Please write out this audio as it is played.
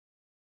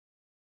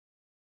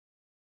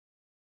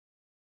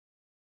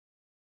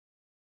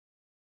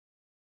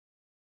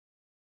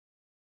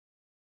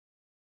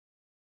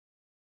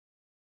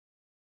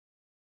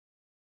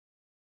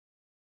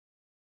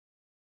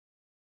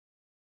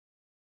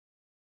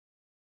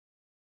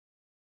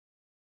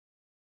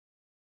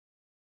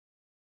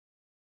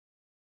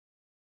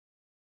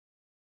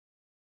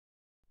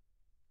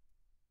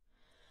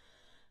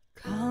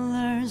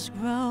Darkness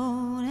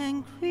grow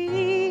and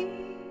creep,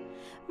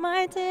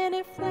 my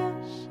tiny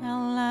flesh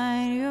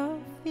outline your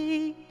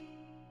feet.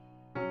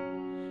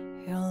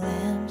 Your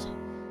limbs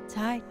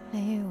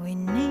tightly we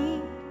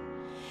need,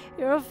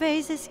 your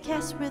face is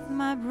cast with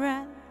my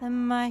breath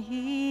and my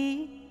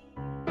heat.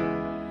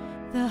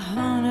 The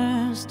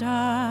hunters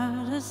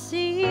start to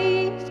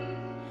seize,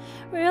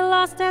 we're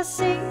lost at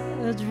sea,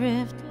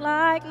 adrift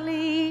like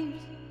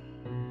leaves.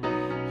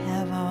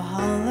 Have our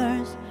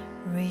haulers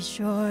reach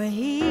your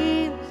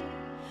heels,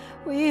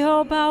 we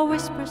hope our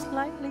whispers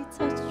lightly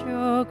touch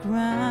your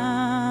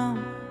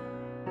ground.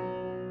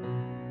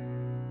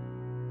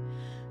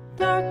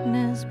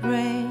 Darkness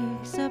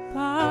breaks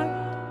apart,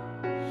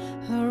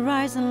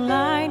 horizon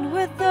lined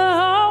with the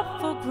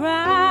hopeful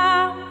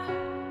ground.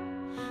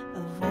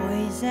 A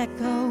voice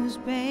echoes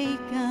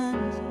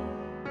beacons,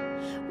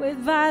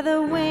 waved by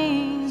the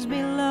wings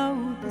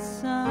below the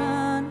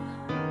sun.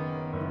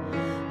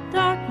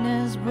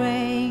 Darkness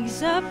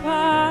breaks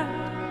apart,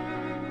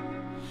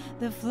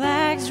 the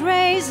flags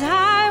raise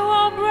high,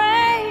 wall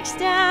breaks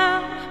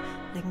down.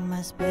 Link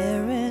my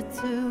spirit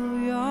to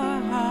your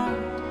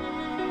heart,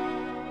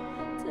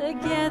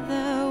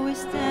 together we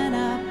stand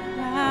up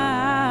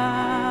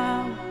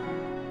proud.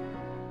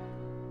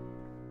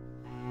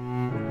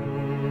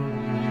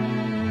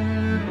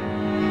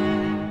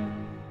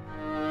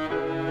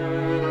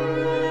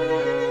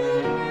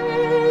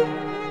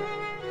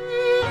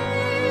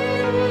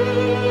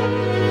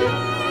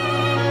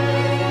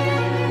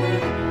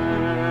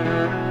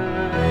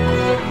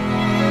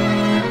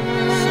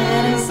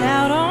 Setting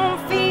out on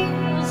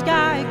fields,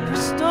 sky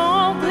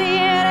crystal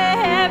clear, a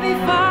heavy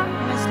fog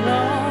has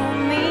slowed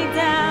me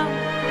down.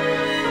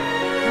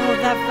 Hold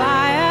that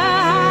fire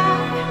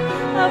high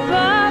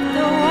above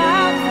the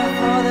wildfire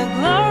for the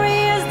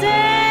glorious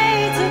day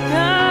to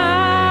come.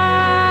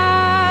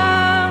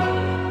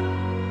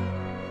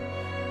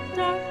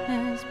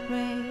 Darkness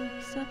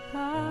breaks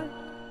apart.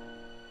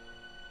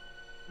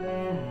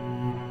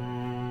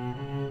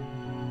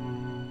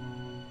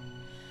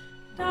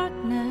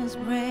 Darkness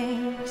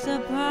breaks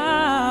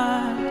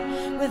apart.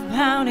 With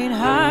pounding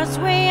hearts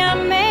we are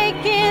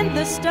making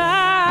the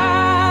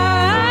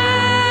start.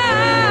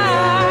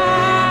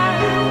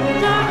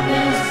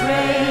 Darkness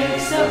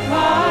breaks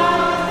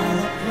apart.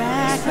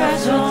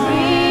 Scratch a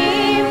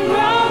dream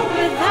grow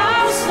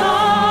without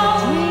song.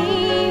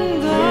 Dream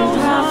goes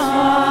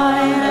on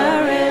in the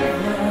river.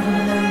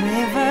 The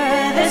river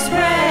that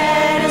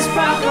spread and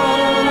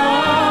sparkled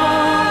along.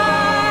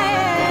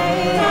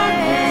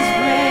 Darkness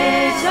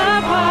breaks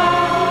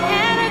apart,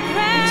 and a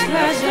crack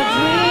scratch a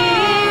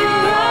dream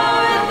grow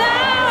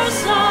without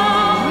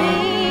song.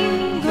 Dream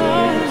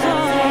goes on.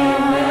 That day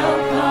will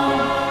come.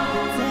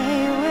 Day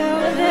will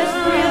with this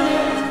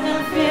brilliant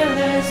and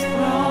fearless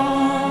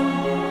throne.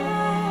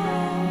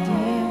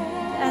 Dear,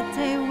 that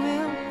day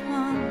will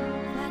come.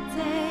 That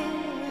day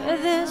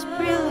with this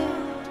brilliant